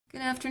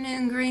Good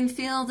afternoon,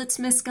 Greenfield. It's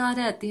Miss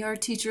Gaudette, the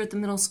art teacher at the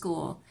middle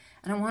school.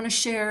 And I want to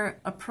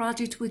share a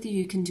project with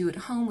you can do at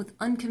home with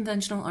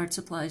unconventional art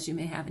supplies you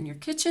may have in your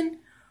kitchen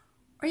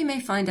or you may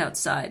find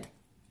outside.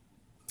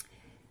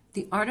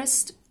 The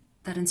artist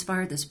that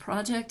inspired this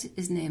project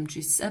is named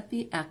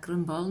Giuseppe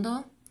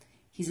Acrimboldo.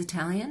 He's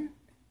Italian.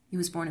 He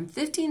was born in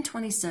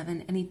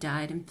 1527 and he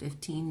died in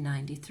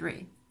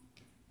 1593.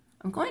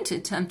 I'm going to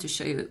attempt to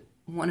show you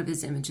one of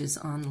his images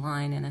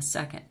online in a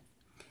second.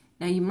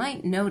 Now you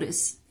might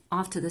notice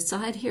off to the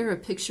side here a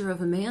picture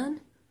of a man.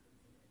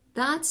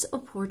 That's a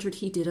portrait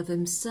he did of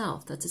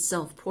himself. That's a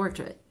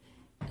self-portrait.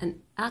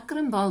 And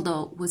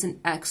Acrimboldo was an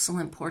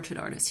excellent portrait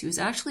artist. He was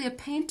actually a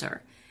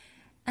painter.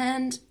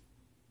 And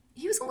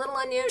he was a little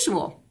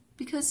unusual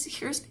because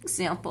here's an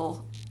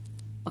example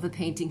of a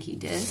painting he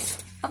did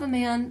of a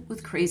man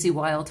with crazy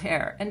wild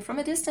hair. And from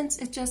a distance,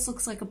 it just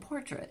looks like a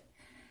portrait.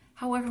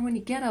 However, when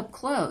you get up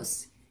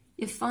close,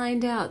 you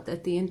find out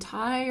that the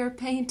entire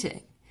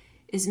painting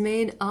is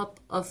made up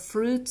of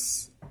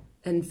fruits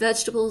and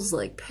vegetables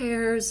like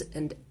pears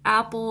and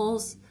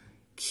apples,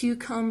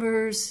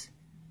 cucumbers,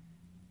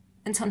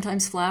 and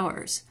sometimes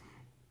flowers.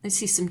 I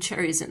see some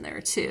cherries in there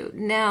too.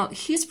 Now,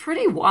 he's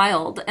pretty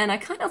wild, and I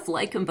kind of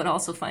like him, but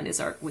also find his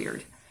art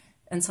weird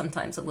and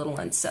sometimes a little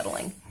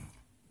unsettling.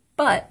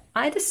 But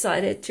I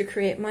decided to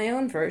create my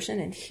own version,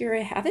 and here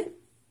I have it.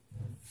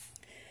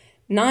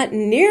 Not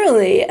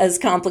nearly as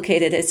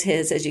complicated as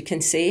his, as you can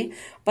see,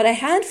 but I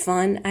had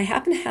fun. I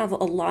happen to have a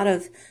lot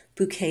of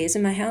bouquets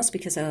in my house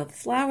because I love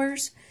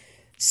flowers.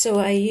 So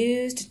I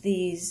used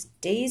these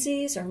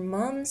daisies or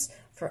mums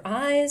for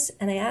eyes,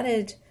 and I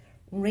added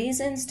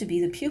raisins to be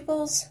the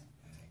pupils.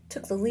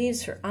 Took the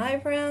leaves for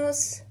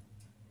eyebrows.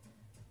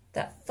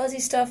 That fuzzy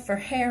stuff for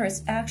hair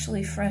is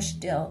actually fresh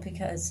dill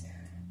because,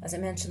 as I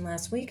mentioned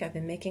last week, I've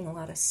been making a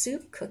lot of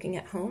soup, cooking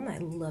at home. I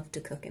love to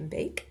cook and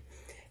bake.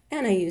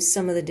 And I used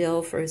some of the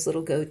dill for his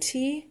little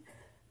goatee.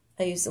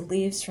 I used the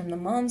leaves from the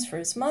mums for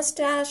his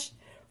mustache,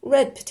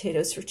 red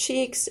potatoes for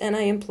cheeks, and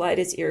I implied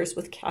his ears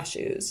with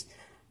cashews.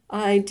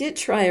 I did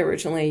try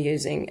originally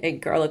using a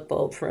garlic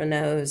bulb for a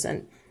nose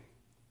and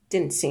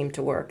didn't seem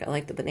to work. I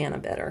like the banana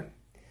better.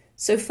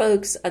 So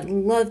folks, I'd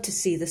love to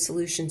see the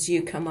solutions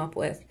you come up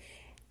with.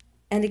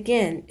 And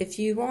again, if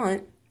you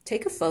want,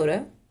 take a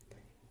photo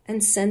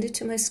and send it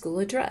to my school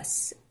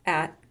address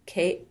at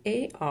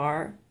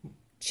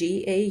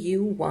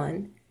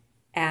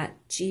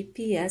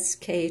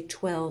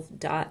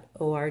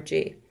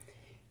kargau1@gpsk12.org.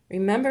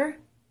 Remember,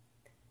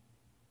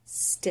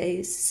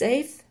 stay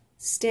safe,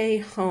 stay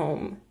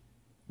home,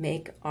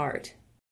 make art.